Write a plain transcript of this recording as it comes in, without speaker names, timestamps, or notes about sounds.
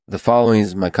The following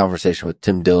is my conversation with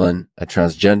Tim Dillon, a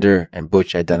transgender and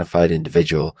butch-identified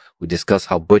individual. We discuss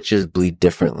how butches bleed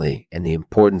differently and the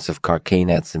importance of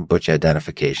carcanets in butch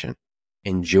identification.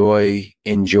 Enjoy.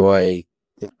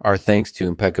 Our thanks to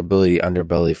Impeccability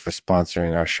Underbelly for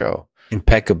sponsoring our show.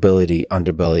 Impeccability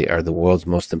Underbelly are the world's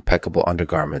most impeccable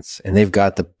undergarments, and they've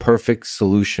got the perfect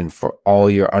solution for all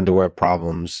your underwear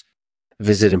problems.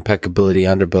 Visit Impeccability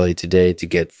Underbelly today to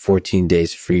get 14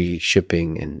 days free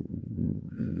shipping and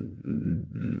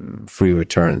free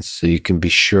returns so you can be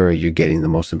sure you're getting the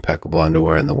most impeccable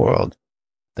underwear in the world.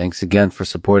 Thanks again for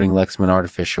supporting Lexman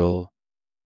Artificial.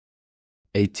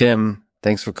 Hey, Tim,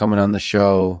 thanks for coming on the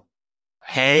show.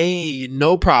 Hey,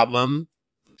 no problem.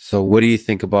 So what do you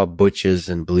think about butches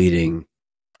and bleeding?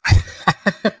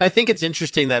 I think it's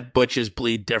interesting that butches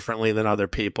bleed differently than other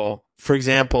people. For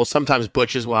example, sometimes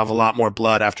butches will have a lot more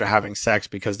blood after having sex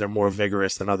because they're more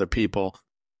vigorous than other people.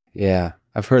 Yeah,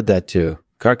 I've heard that too.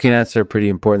 Carcanets are a pretty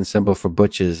important symbol for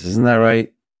butches, isn't that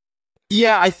right?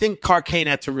 Yeah, I think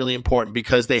carcanets are really important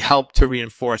because they help to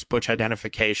reinforce butch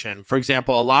identification. For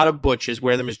example, a lot of butches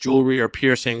wear them as jewelry or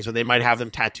piercings, or they might have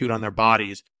them tattooed on their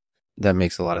bodies. That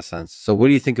makes a lot of sense. So what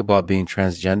do you think about being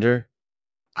transgender?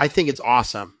 I think it's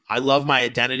awesome. I love my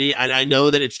identity, and I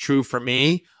know that it's true for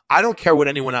me. I don't care what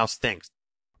anyone else thinks.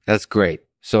 That's great.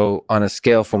 So on a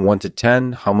scale from 1 to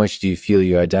 10, how much do you feel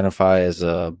you identify as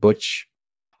a butch?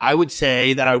 I would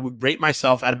say that I would rate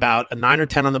myself at about a 9 or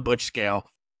 10 on the butch scale.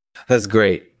 That's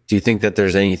great. Do you think that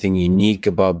there's anything unique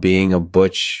about being a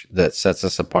butch that sets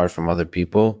us apart from other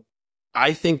people?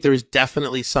 I think there's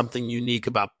definitely something unique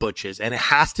about butches, and it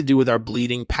has to do with our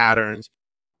bleeding patterns.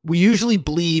 We usually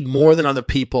bleed more than other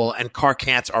people, and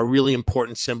carcanets are a really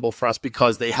important symbol for us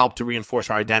because they help to reinforce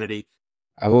our identity.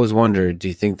 I've always wondered, do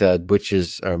you think that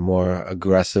butches are more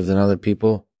aggressive than other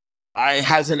people? It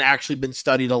hasn't actually been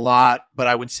studied a lot, but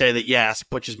I would say that yes,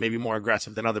 butches may be more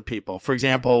aggressive than other people. For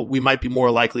example, we might be more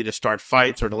likely to start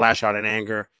fights or to lash out in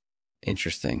anger.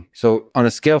 Interesting. So on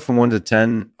a scale from 1 to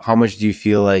 10, how much do you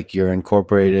feel like you're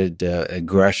incorporated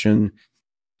aggression?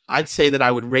 I'd say that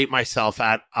I would rate myself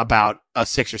at about a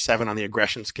 6 or 7 on the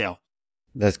aggression scale.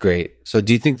 That's great. So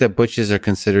do you think that butches are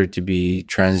considered to be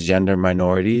transgender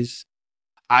minorities?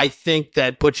 I think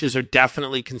that butches are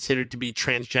definitely considered to be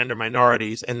transgender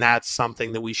minorities, and that's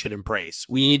something that we should embrace.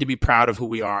 We need to be proud of who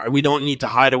we are, and we don't need to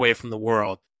hide away from the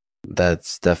world.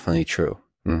 That's definitely true.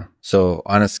 So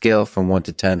on a scale from 1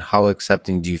 to 10, how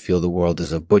accepting do you feel the world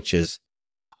is of butches?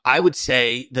 I would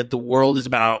say that the world is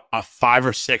about a 5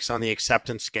 or 6 on the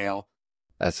acceptance scale.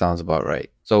 That sounds about right.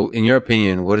 So in your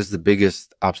opinion, what is the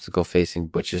biggest obstacle facing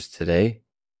butches today?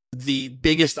 The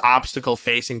biggest obstacle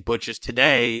facing butches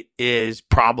today is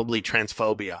probably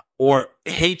transphobia or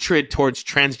hatred towards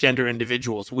transgender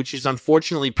individuals, which is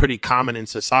unfortunately pretty common in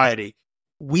society.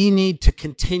 We need to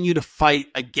continue to fight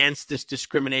against this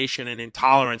discrimination and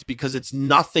intolerance because it's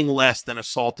nothing less than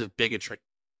assaultive bigotry.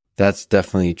 That's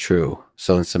definitely true.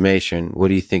 So in summation, what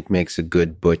do you think makes a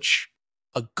good butch?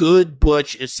 A good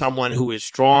butch is someone who is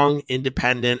strong,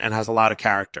 independent, and has a lot of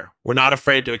character. We're not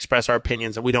afraid to express our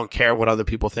opinions, and we don't care what other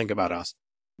people think about us.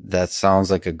 That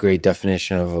sounds like a great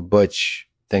definition of a butch.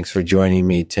 Thanks for joining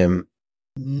me, Tim.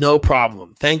 No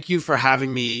problem. Thank you for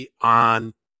having me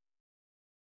on.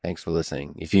 Thanks for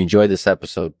listening. If you enjoyed this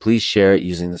episode, please share it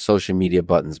using the social media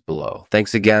buttons below.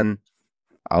 Thanks again.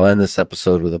 I'll end this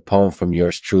episode with a poem from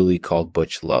yours truly called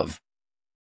Butch Love.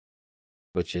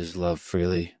 Butches love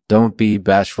freely. Don't be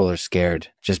bashful or scared.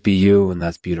 Just be you, and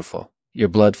that's beautiful. Your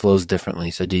blood flows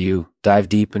differently, so do you. Dive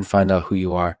deep and find out who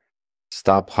you are.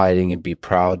 Stop hiding and be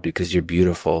proud because you're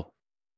beautiful.